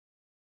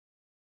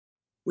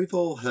We've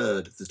all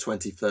heard of the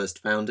 21st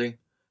founding,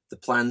 the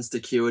plans to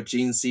cure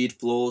gene seed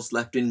flaws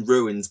left in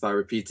ruins by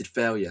repeated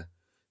failure,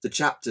 the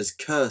chapters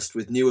cursed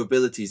with new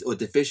abilities or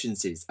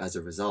deficiencies as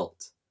a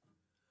result.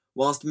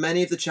 Whilst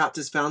many of the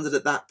chapters founded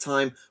at that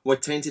time were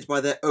tainted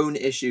by their own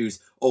issues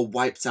or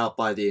wiped out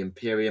by the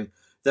Imperium,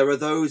 there are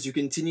those who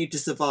continue to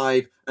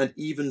survive and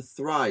even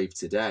thrive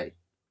today.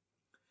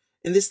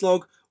 In this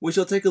log, we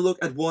shall take a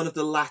look at one of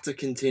the latter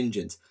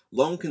contingent,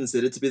 long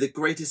considered to be the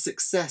greatest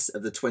success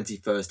of the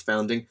 21st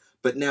founding,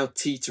 but now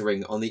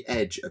teetering on the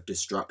edge of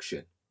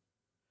destruction.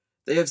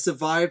 They have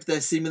survived their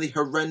seemingly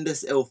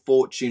horrendous ill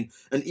fortune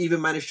and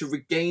even managed to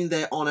regain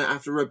their honour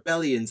after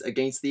rebellions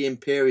against the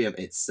Imperium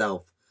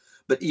itself,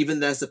 but even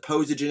their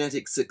supposed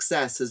genetic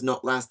success has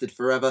not lasted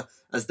forever,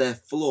 as their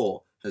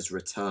flaw has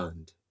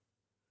returned.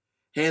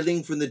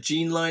 Hailing from the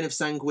gene line of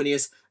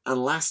Sanguinius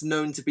and last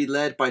known to be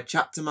led by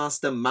Chapter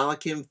Master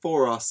Malakim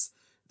Foros,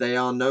 they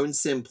are known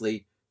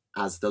simply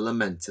as the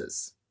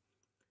Lamenters.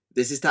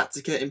 This is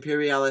Tactica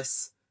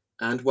Imperialis,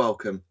 and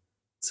welcome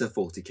to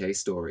 40k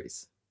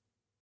Stories.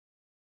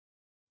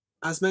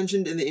 As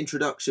mentioned in the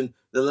introduction,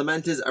 the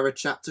Lamenters are a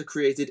chapter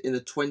created in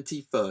the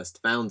 21st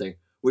founding,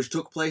 which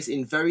took place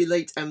in very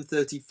late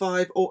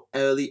M35 or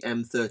early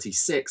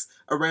M36,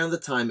 around the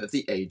time of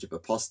the Age of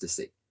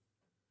Apostasy.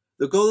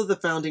 The goal of the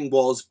founding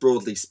was,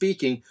 broadly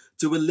speaking,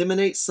 to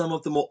eliminate some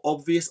of the more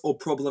obvious or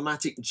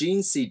problematic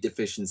gene seed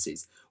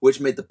deficiencies, which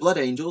made the Blood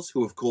Angels,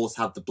 who of course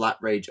have the Black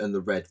Rage and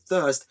the Red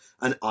Thirst,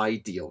 an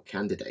ideal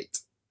candidate.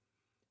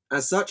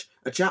 As such,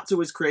 a chapter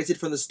was created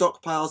from the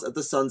stockpiles of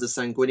the Sons of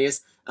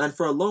Sanguinius, and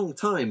for a long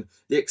time,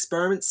 the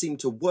experiment seemed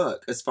to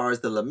work as far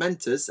as the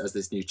Lamenters, as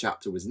this new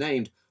chapter was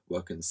named,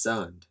 were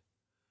concerned.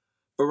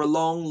 For a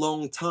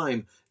long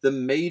time, the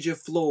major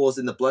flaws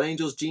in the Blood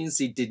Angels gene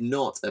seed did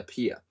not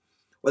appear.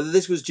 Whether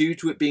this was due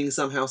to it being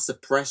somehow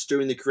suppressed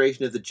during the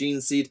creation of the gene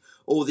seed,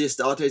 or the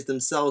Astartes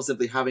themselves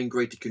simply having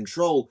greater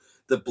control,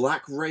 the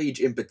Black Rage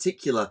in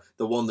particular,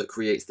 the one that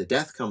creates the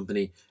Death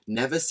Company,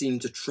 never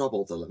seemed to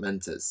trouble the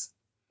Lamenters.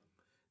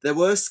 There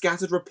were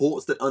scattered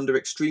reports that under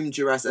extreme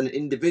duress an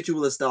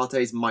individual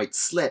Astartes might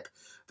slip,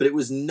 but it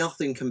was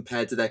nothing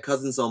compared to their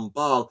cousins on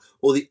Baal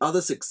or the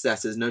other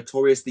successors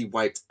notoriously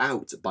wiped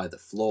out by the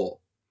Flaw.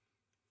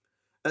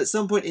 At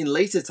some point in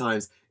later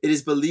times, it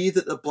is believed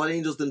that the Blood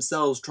Angels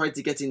themselves tried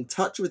to get in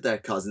touch with their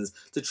cousins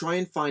to try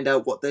and find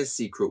out what their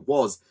secret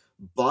was,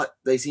 but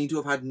they seem to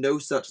have had no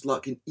such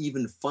luck in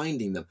even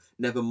finding them,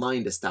 never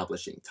mind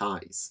establishing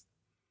ties.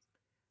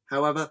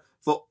 However,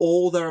 for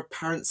all their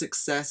apparent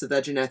success of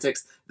their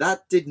genetics,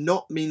 that did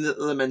not mean that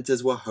the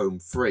Lamenters were home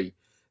free.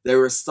 They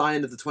were a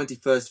sign of the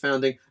 21st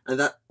founding, and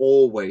that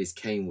always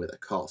came with a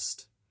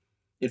cost.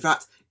 In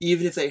fact,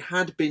 even if they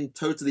had been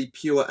totally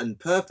pure and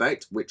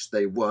perfect, which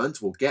they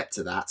weren't, we'll get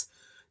to that,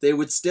 they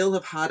would still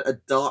have had a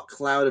dark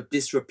cloud of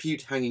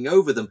disrepute hanging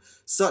over them,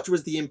 such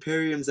was the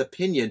Imperium's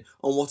opinion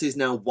on what is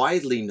now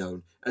widely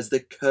known as the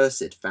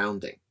Cursed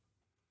Founding.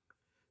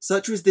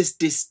 Such was this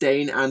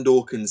disdain and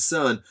or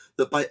concern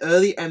that by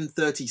early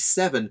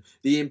M37,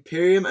 the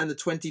Imperium and the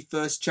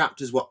 21st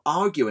chapters were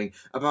arguing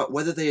about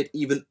whether they had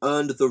even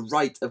earned the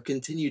right of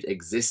continued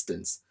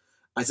existence.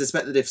 I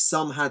suspect that if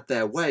some had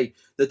their way,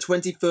 the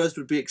 21st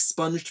would be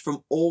expunged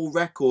from all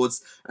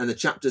records and the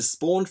chapters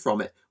spawned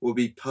from it would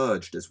be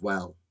purged as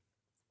well.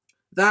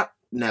 That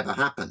never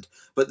happened,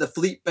 but the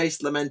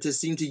fleet-based Lamenters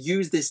seemed to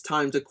use this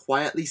time to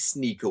quietly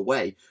sneak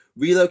away,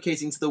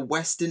 relocating to the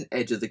western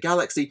edge of the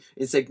galaxy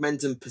in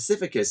Segmentum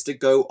Pacificus to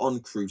go on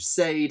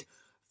crusade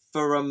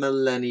for a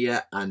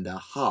millennia and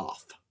a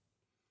half.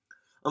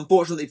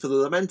 Unfortunately for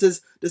the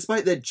Lamenters,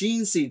 despite their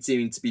gene seed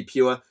seeming to be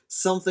pure,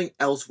 something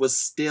else was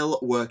still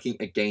working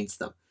against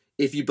them.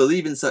 If you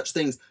believe in such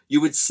things,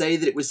 you would say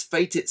that it was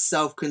fate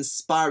itself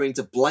conspiring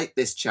to blight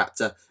this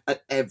chapter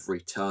at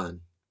every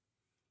turn.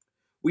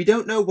 We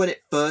don't know when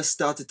it first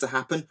started to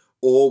happen,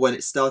 or when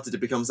it started to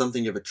become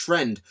something of a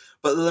trend,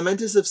 but the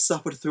Lamenters have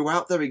suffered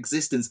throughout their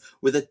existence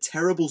with a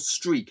terrible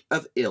streak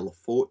of ill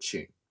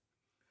fortune.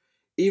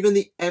 Even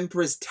the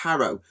Emperor's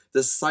Tarot,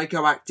 the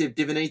psychoactive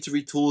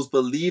divinatory tools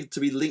believed to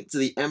be linked to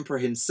the Emperor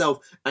himself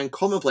and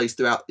commonplace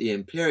throughout the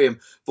Imperium,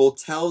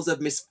 foretells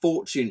of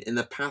misfortune in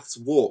the paths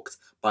walked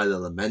by the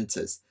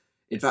Lamenters.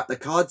 In fact, the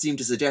cards seem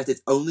to suggest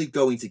it's only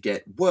going to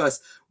get worse,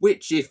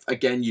 which, if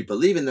again you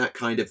believe in that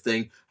kind of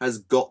thing, has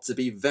got to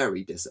be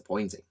very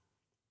disappointing.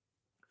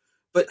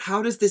 But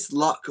how does this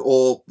luck,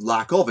 or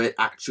lack of it,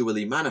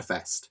 actually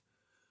manifest?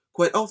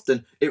 Quite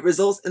often, it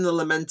results in the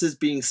Lamenters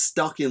being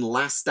stuck in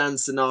last stand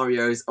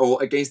scenarios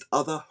or against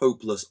other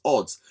hopeless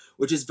odds,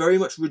 which has very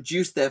much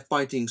reduced their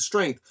fighting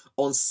strength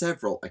on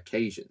several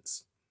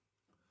occasions.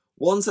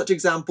 One such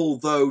example,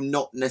 though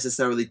not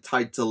necessarily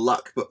tied to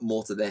luck but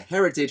more to their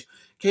heritage,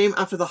 came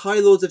after the High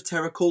Lords of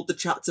Terror called the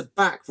chapter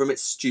back from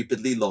its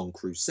stupidly long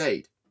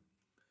crusade.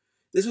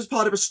 This was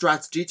part of a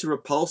strategy to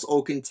repulse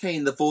or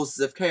contain the forces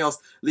of chaos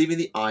leaving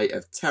the Eye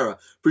of Terror,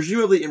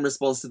 presumably in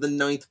response to the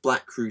 9th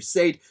Black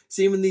Crusade,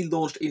 seemingly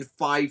launched in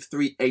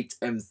 538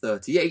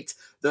 M38,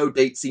 though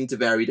dates seem to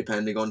vary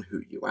depending on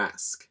who you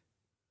ask.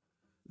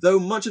 Though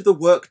much of the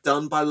work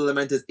done by the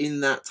Lamenters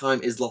in that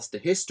time is lost to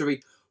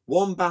history,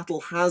 one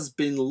battle has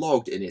been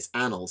logged in its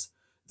annals: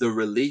 the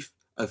relief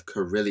of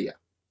Corellia.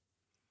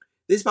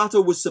 This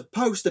battle was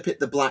supposed to pit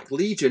the Black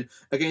Legion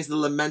against the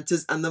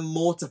Lamenters and the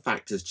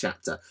Mortifactors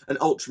chapter, an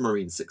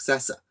Ultramarine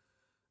successor.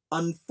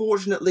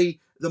 Unfortunately,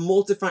 the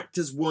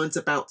Mortifactors weren't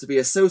about to be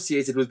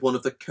associated with one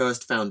of the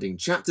cursed founding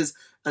chapters,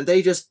 and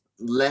they just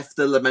left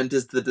the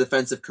Lamenters to the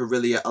defense of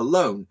Corellia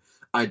alone.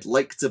 I'd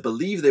like to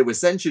believe they were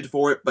censured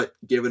for it, but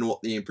given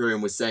what the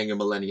Imperium was saying a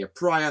millennia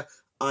prior,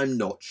 I'm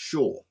not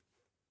sure.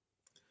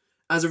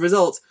 As a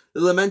result, the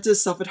Lamenters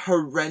suffered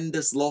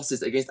horrendous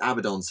losses against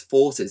Abaddon's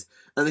forces,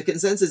 and the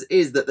consensus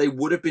is that they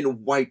would have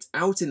been wiped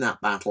out in that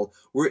battle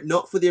were it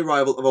not for the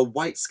arrival of a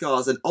White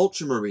Scars and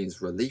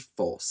Ultramarines relief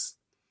force.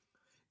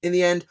 In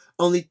the end,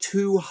 only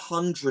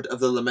 200 of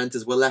the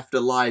Lamenters were left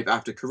alive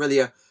after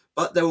Corellia,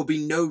 but there will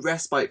be no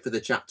respite for the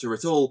chapter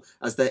at all,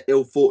 as their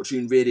ill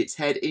fortune reared its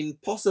head in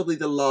possibly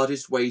the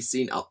largest way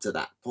seen up to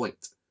that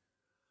point.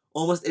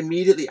 Almost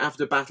immediately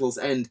after battle's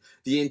end,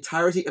 the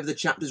entirety of the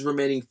chapter's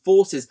remaining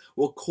forces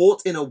were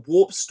caught in a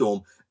warp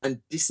storm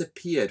and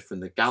disappeared from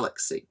the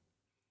galaxy.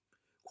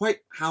 Quite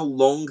how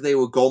long they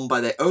were gone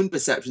by their own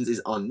perceptions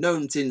is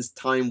unknown, since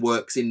time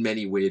works in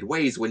many weird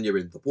ways when you're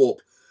in the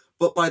warp,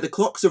 but by the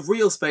clocks of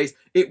real space,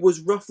 it was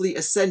roughly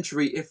a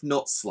century, if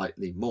not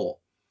slightly more.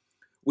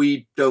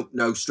 We don't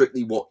know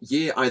strictly what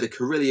year either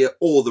Corellia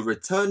or the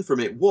return from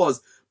it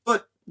was,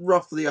 but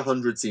roughly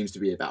 100 seems to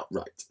be about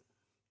right.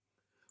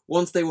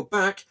 Once they were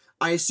back,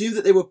 I assume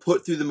that they were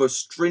put through the most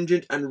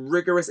stringent and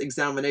rigorous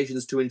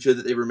examinations to ensure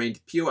that they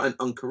remained pure and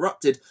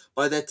uncorrupted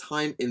by their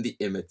time in the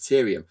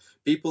Immaterium.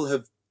 People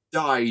have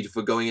died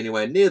for going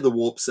anywhere near the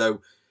warp,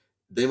 so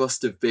they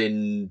must have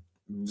been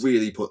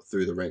really put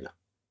through the ringer.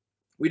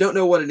 We don't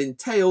know what it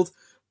entailed,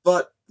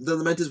 but the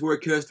Lamenters were a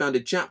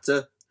cursed-founded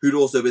chapter who'd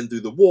also been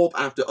through the warp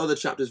after other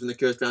chapters from the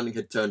cursed founding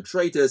had turned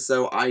traitors,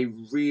 so I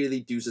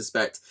really do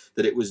suspect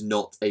that it was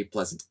not a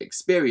pleasant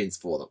experience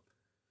for them.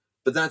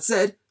 But that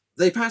said,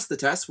 they passed the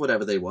tests,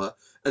 whatever they were,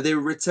 and they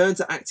were returned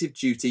to active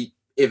duty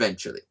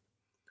eventually.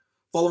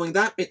 Following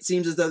that, it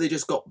seems as though they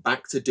just got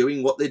back to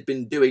doing what they'd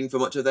been doing for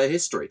much of their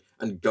history,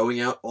 and going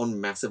out on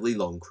massively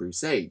long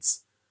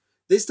crusades.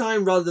 This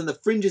time, rather than the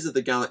fringes of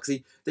the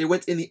galaxy, they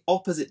went in the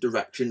opposite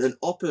direction and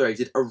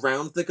operated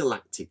around the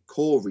galactic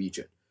core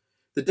region.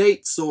 The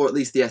dates, or at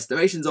least the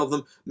estimations of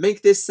them,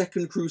 make this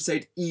second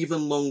crusade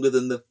even longer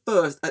than the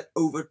first at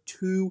over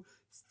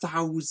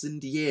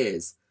 2,000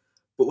 years.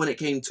 But when it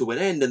came to an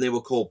end and they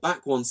were called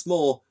back once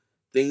more,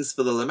 things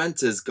for the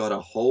Lamenters got a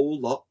whole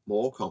lot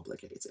more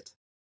complicated.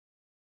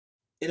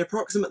 In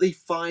approximately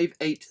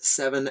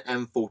 587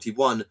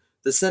 M41,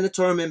 the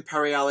Senatorum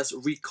Imperialis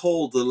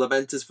recalled the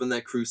Lamenters from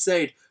their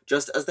crusade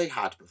just as they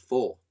had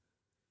before.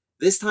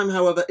 This time,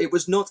 however, it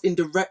was not in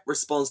direct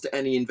response to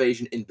any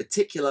invasion in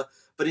particular,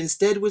 but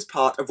instead was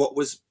part of what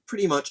was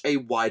pretty much a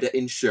wider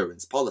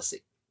insurance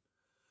policy.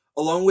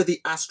 Along with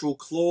the Astral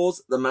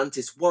Claws, the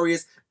Mantis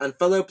Warriors, and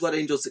fellow Blood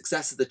Angel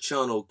successor the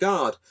Charnel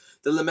Guard,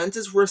 the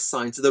Lamenters were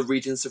assigned to the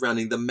region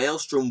surrounding the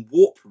Maelstrom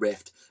Warp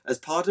Rift as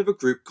part of a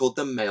group called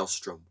the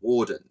Maelstrom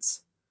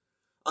Wardens.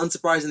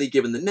 Unsurprisingly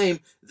given the name,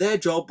 their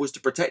job was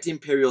to protect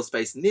Imperial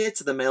space near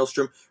to the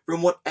Maelstrom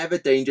from whatever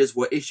dangers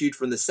were issued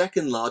from the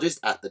second largest,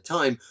 at the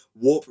time,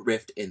 warp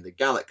rift in the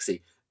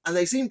galaxy, and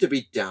they seemed to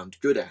be damned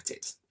good at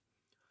it.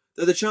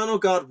 Though the Charnel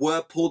Guard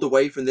were pulled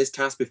away from this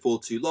task before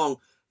too long,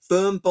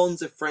 firm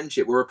bonds of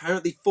friendship were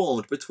apparently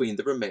formed between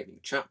the remaining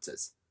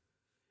chapters.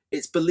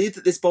 It's believed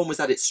that this bond was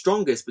at its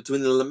strongest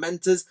between the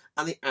Lamenters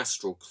and the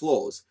Astral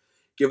Claws.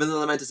 Given the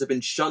Lamenters had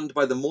been shunned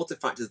by the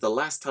Mortifactors the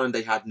last time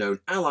they had known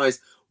allies,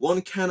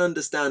 one can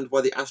understand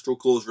why the Astral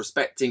Claws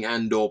respecting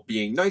and or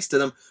being nice to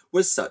them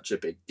was such a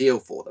big deal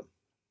for them.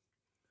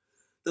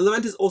 The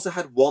Lamenters also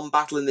had one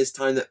battle in this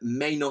time that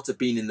may not have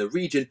been in the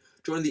region,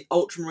 joining the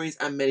Ultramarines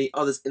and many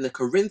others in the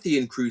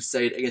Corinthian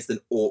Crusade against an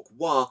Orc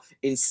War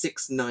in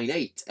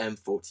 698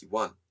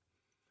 M41.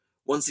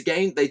 Once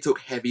again, they took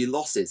heavy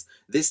losses,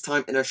 this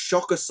time in a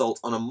shock assault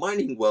on a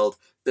mining world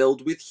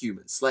filled with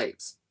human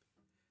slaves.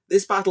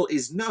 This battle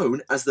is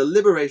known as the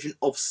Liberation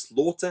of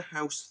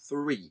Slaughterhouse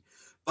 3,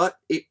 but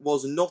it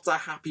was not a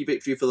happy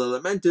victory for the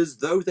Lamenters,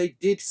 though they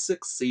did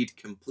succeed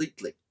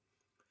completely.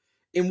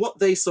 In what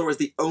they saw as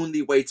the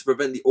only way to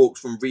prevent the Orcs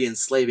from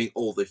re-enslaving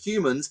all the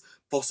humans,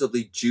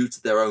 possibly due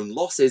to their own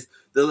losses,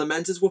 the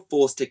Lamenters were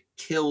forced to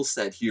kill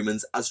said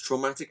humans, as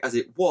traumatic as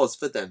it was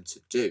for them to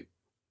do.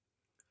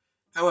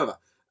 However,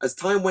 as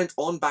time went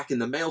on back in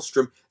the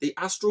Maelstrom, the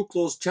Astral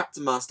Claws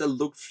chapter master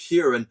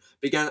Lugfuren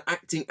began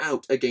acting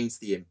out against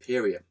the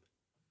Imperium.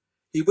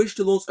 He wished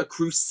to launch a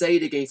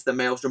crusade against the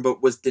Maelstrom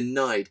but was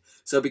denied,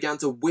 so began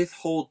to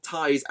withhold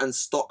ties and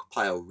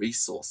stockpile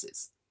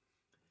resources.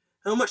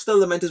 How much the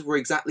Lamenters were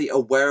exactly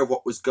aware of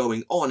what was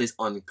going on is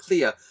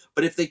unclear,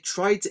 but if they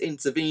tried to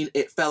intervene,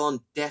 it fell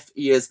on deaf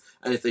ears,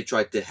 and if they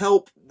tried to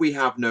help, we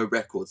have no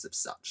records of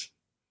such.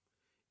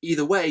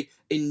 Either way,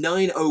 in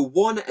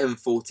 901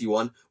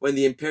 M41, when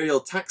the Imperial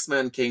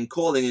Taxman came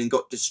calling and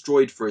got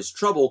destroyed for his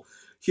trouble,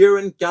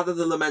 Huron gathered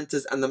the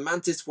Lamenters and the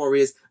Mantis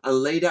warriors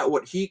and laid out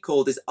what he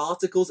called his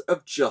Articles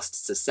of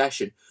Just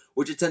Succession,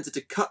 which attempted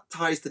to cut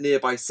ties to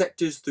nearby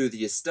sectors through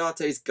the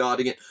Astartes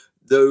guarding it,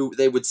 though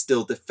they would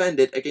still defend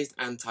it against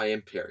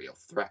anti-imperial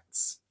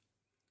threats.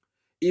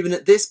 Even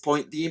at this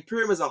point, the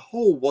Imperium as a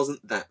whole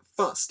wasn't that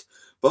fussed,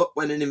 but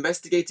when an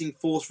investigating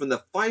force from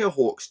the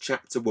Firehawks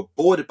chapter were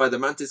boarded by the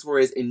Mantis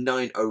warriors in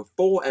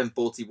 904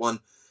 M41,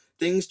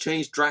 things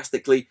changed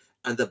drastically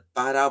and the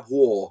Badab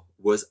War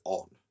was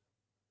on.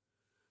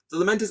 The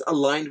Lamenters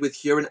aligned with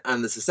Huron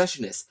and the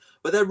Secessionists,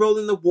 but their role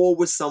in the war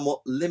was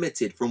somewhat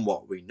limited from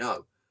what we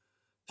know.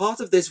 Part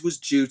of this was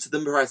due to the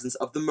presence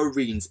of the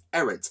Marines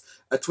Errant,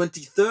 a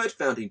 23rd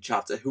founding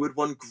chapter who had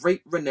won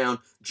great renown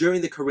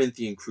during the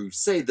Corinthian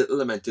Crusade that the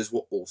Lamenters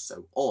were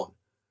also on.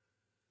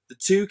 The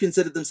two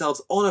considered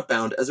themselves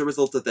honour-bound as a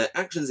result of their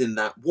actions in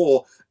that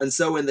war, and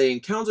so when they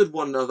encountered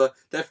one another,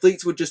 their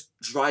fleets would just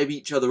drive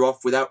each other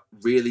off without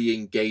really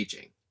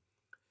engaging.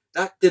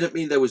 That didn't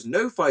mean there was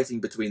no fighting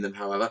between them,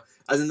 however,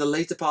 as in the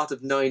later part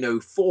of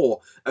 904,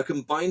 a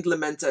combined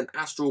Lamenter and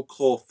Astral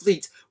Claw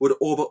fleet would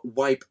all but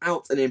wipe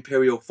out an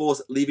Imperial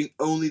force, leaving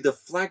only the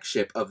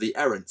flagship of the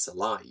Errants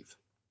alive.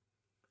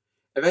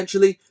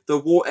 Eventually, the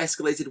war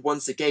escalated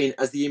once again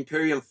as the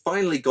Imperium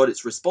finally got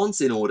its response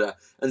in order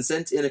and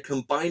sent in a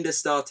combined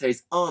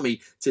Astartes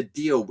army to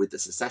deal with the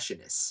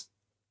Secessionists.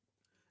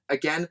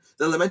 Again,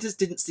 the Lamenters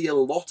didn't see a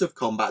lot of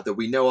combat that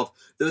we know of,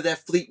 though their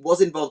fleet was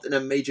involved in a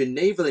major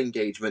naval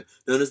engagement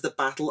known as the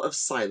Battle of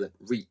Silent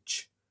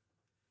Reach.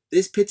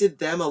 This pitted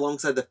them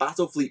alongside the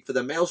battle fleet for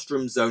the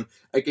Maelstrom Zone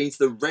against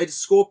the Red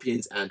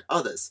Scorpions and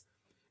others.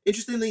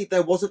 Interestingly,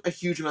 there wasn't a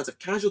huge amount of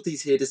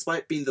casualties here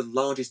despite being the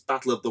largest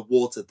battle of the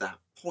war to that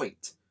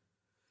point.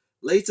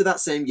 Later that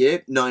same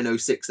year,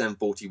 906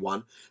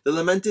 M41, the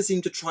Lamenters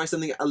seemed to try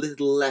something a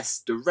little less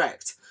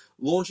direct,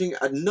 launching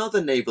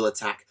another naval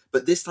attack,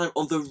 but this time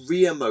on the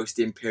rearmost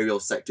Imperial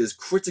sectors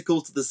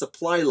critical to the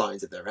supply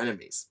lines of their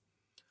enemies.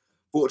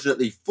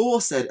 Fortunately for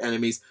said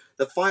enemies,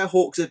 the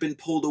Firehawks had been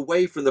pulled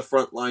away from the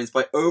front lines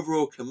by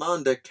overall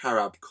commander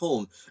Karab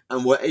Kuln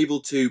and were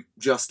able to,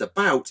 just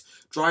about,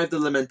 drive the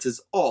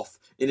Lamenters off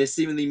in a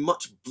seemingly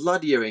much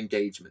bloodier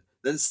engagement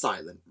than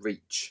Silent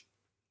Reach.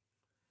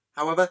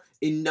 However,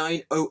 in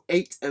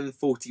 908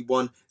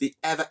 M41, the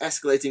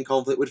ever-escalating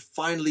conflict would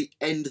finally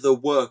end the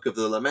work of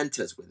the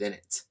Lamenters within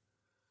it.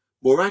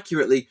 More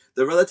accurately,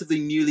 the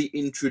relatively newly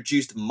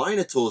introduced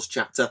Minotaurs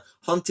chapter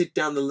hunted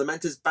down the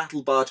Lamenters'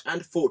 battle barge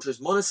and fortress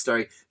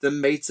monastery, the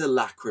Mater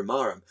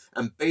Lacrimarum,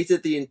 and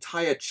baited the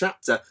entire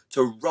chapter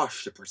to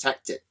rush to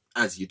protect it.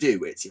 As you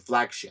do, it's your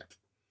flagship.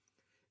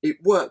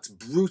 It worked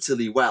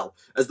brutally well,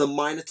 as the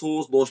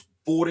Minotaurs launched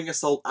boarding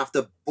assault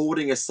after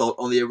boarding assault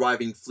on the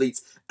arriving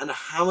fleets and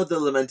hammered the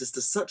Lamenters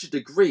to such a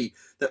degree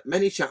that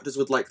many chapters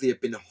would likely have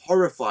been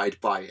horrified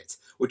by it,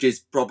 which is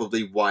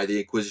probably why the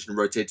Inquisition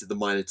rotated the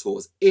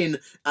Minotaurs in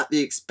at the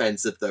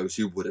expense of those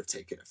who would have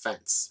taken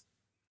offence.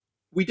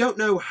 We don't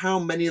know how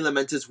many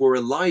Lamenters were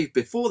alive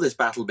before this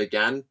battle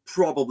began,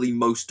 probably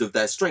most of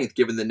their strength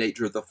given the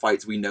nature of the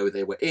fights we know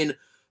they were in,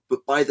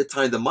 but by the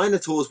time the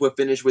Minotaurs were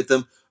finished with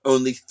them,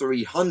 only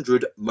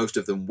 300, most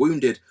of them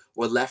wounded,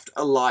 were left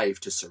alive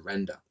to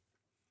surrender.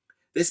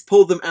 This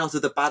pulled them out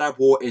of the Badab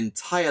War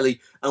entirely,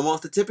 and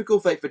whilst the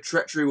typical fate for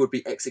treachery would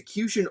be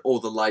execution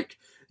or the like,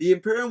 the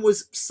Imperium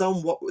was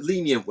somewhat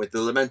lenient with the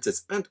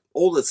Lamenters, and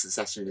all the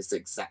Secessionists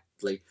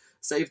exactly,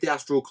 save the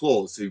Astral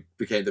Claws, who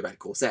became the Red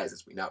Corsairs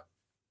as we know.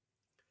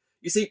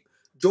 You see,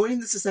 joining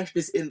the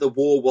Secessionists in the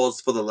war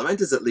was, for the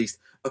Lamenters at least,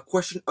 a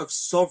question of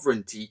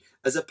sovereignty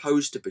as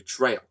opposed to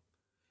betrayal.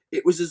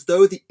 It was as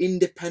though the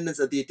independence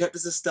of the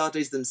Adeptus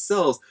Astartes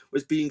themselves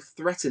was being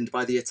threatened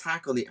by the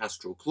attack on the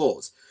Astral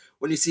Claws.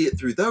 When you see it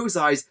through those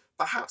eyes,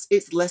 perhaps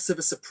it's less of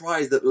a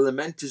surprise that the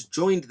Lamenters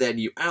joined their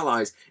new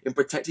allies in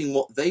protecting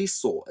what they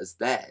saw as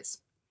theirs.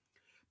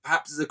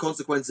 Perhaps as a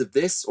consequence of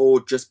this,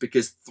 or just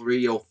because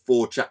 3 or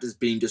 4 chapters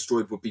being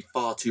destroyed would be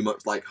far too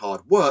much like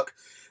hard work,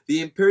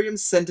 the Imperium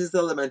sentenced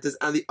the Lamenters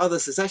and the other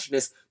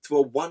Secessionists to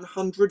a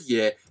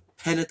 100-year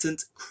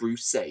penitent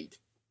crusade.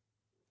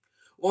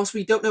 Whilst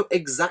we don't know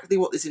exactly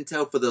what this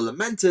entailed for the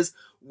Lamenters,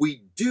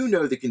 we do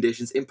know the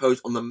conditions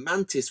imposed on the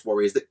Mantis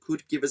warriors that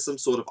could give us some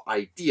sort of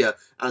idea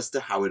as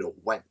to how it all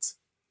went.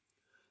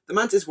 The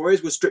Mantis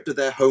warriors were stripped of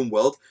their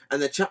homeworld,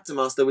 and their chapter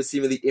master was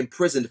seemingly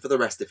imprisoned for the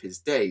rest of his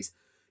days.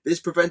 This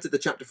prevented the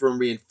chapter from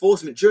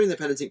reinforcement during the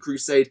Penitent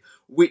Crusade,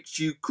 which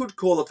you could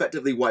call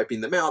effectively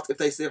wiping them out if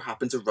they still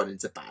happened to run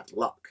into bad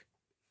luck.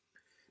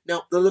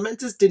 Now, the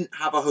Lamenters didn't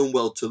have a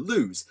homeworld to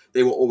lose.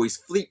 They were always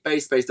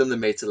fleet-based based on the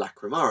Mater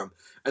Lacrimarum,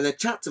 and their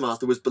chapter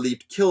master was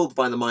believed killed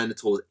by the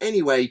Minotaurs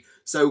anyway,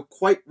 so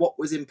quite what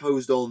was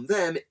imposed on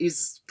them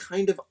is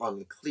kind of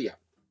unclear.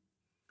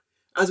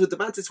 As with the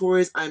Mantis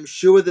warriors, I am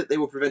sure that they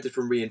were prevented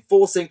from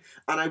reinforcing,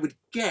 and I would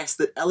guess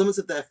that elements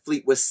of their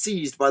fleet were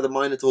seized by the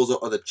Minotaurs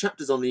or other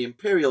chapters on the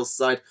Imperial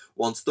side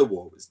once the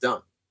war was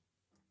done.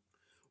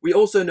 We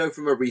also know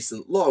from a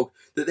recent log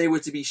that they were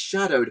to be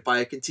shadowed by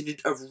a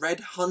contingent of Red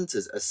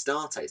Hunters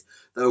Astartes,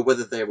 though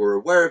whether they were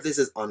aware of this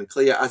is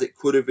unclear, as it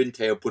could have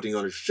entailed putting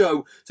on a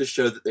show to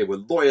show that they were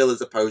loyal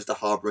as opposed to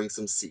harbouring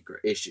some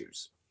secret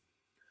issues.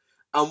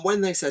 And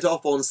when they set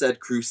off on said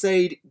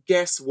crusade,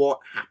 guess what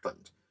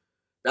happened?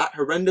 That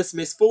horrendous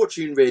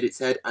misfortune reared its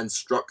head and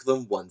struck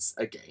them once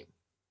again.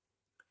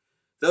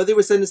 Though they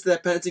were sentenced to their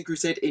penitent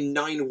crusade in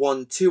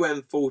 912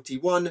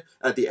 M41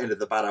 at the end of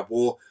the Badab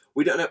War,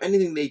 we don't know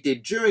anything they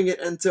did during it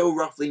until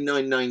roughly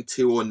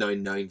 992 or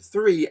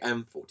 993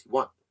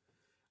 M41.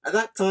 At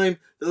that time,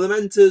 the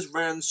Lamenters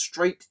ran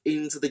straight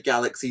into the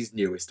galaxy's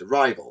newest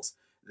arrivals,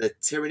 the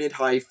Tyranid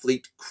Hive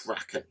Fleet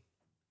Kraken.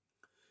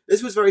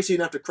 This was very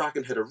soon after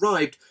Kraken had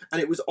arrived,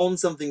 and it was on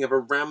something of a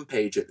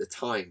rampage at the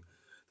time.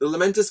 The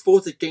Lamenters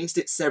fought against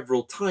it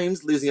several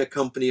times, losing a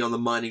company on the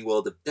mining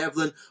world of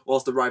Devlin,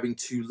 whilst arriving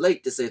too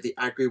late to save the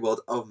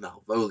agri-world of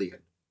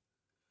Malvolian.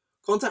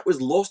 Contact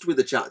was lost with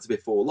the chapter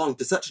before long,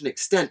 to such an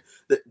extent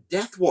that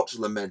Deathwatch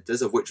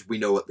Lamenters, of which we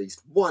know at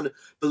least one,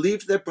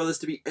 believed their brothers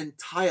to be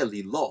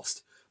entirely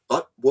lost.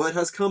 But word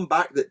has come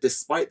back that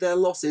despite their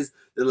losses,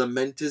 the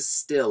Lamenters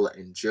still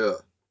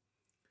endure.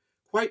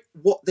 Quite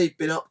what they've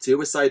been up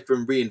to, aside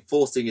from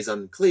reinforcing, is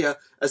unclear,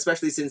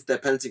 especially since their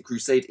penitent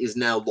crusade is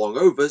now long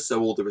over,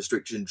 so all the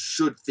restrictions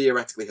should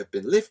theoretically have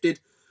been lifted.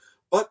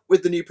 But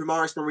with the new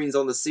Primaris Marines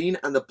on the scene,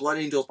 and the Blood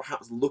Angels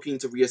perhaps looking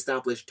to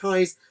re-establish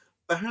ties,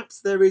 perhaps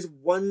there is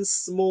one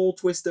small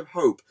twist of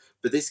hope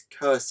for this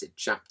cursed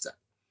chapter.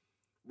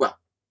 Well,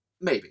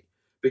 maybe,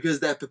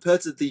 because their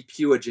purportedly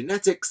pure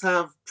genetics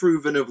have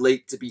proven of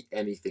late to be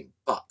anything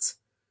but.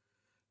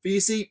 For you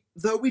see,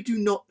 though we do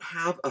not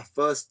have a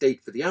first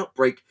date for the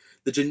outbreak,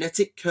 the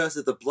genetic curse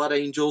of the Blood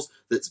Angels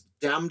that's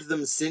damned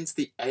them since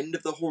the end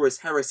of the Horus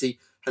Heresy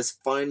has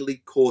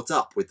finally caught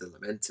up with the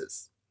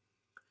Lamenters.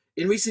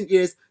 In recent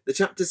years, the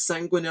chapter's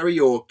sanguinary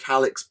or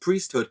Calyx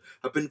priesthood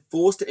have been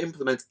forced to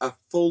implement a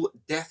full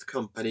death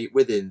company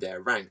within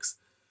their ranks.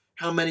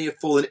 How many have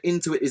fallen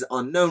into it is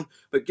unknown,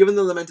 but given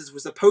the Lamenters were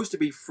supposed to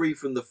be free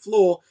from the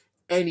Flaw,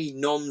 any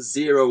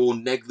non-zero or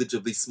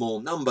negligibly small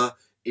number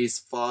is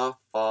far,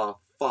 far,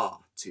 far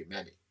too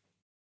many.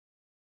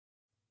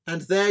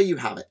 And there you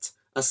have it,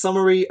 a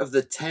summary of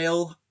the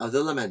tale of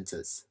the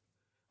Lamenters.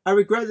 I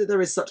regret that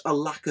there is such a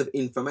lack of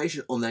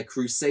information on their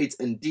crusades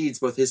and deeds,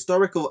 both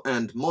historical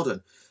and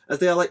modern, as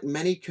they are like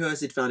many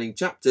cursed founding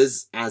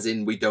chapters, as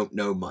in we don't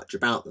know much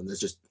about them, there's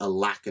just a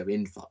lack of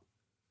info.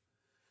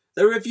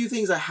 There are a few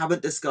things I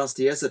haven't discussed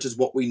here, such as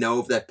what we know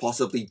of their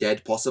possibly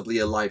dead, possibly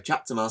alive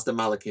chapter master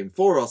Malakim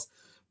Foros,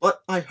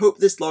 but I hope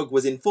this log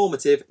was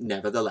informative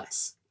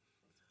nevertheless.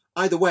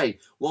 Either way,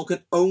 one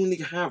can only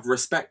have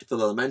respect for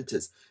the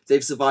Lamenters.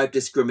 They've survived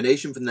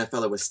discrimination from their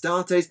fellow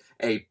Astartes,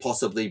 a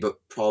possibly but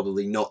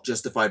probably not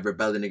justified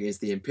rebellion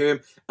against the Imperium,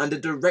 and a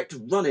direct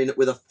run-in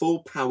with a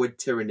full-powered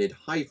Tyranid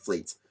hive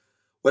fleet.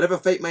 Whatever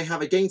fate may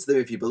have against them,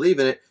 if you believe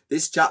in it,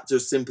 this chapter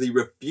simply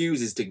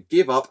refuses to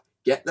give up,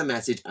 get the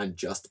message, and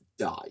just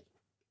die.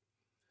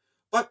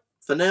 But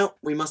for now,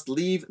 we must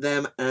leave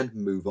them and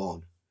move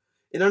on.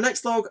 In our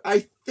next log,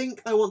 I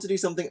think I want to do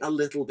something a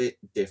little bit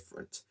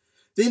different.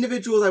 The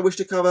individuals I wish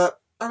to cover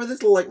are a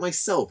little like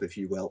myself, if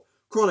you will.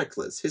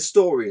 Chroniclers,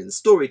 historians,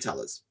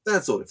 storytellers,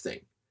 that sort of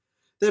thing.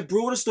 Their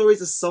broader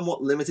stories are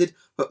somewhat limited,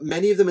 but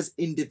many of them as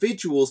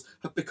individuals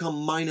have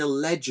become minor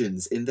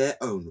legends in their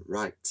own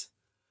right.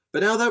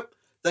 But now though,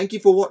 thank you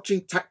for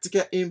watching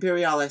Tactica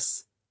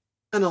Imperialis,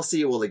 and I'll see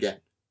you all again.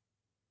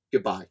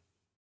 Goodbye.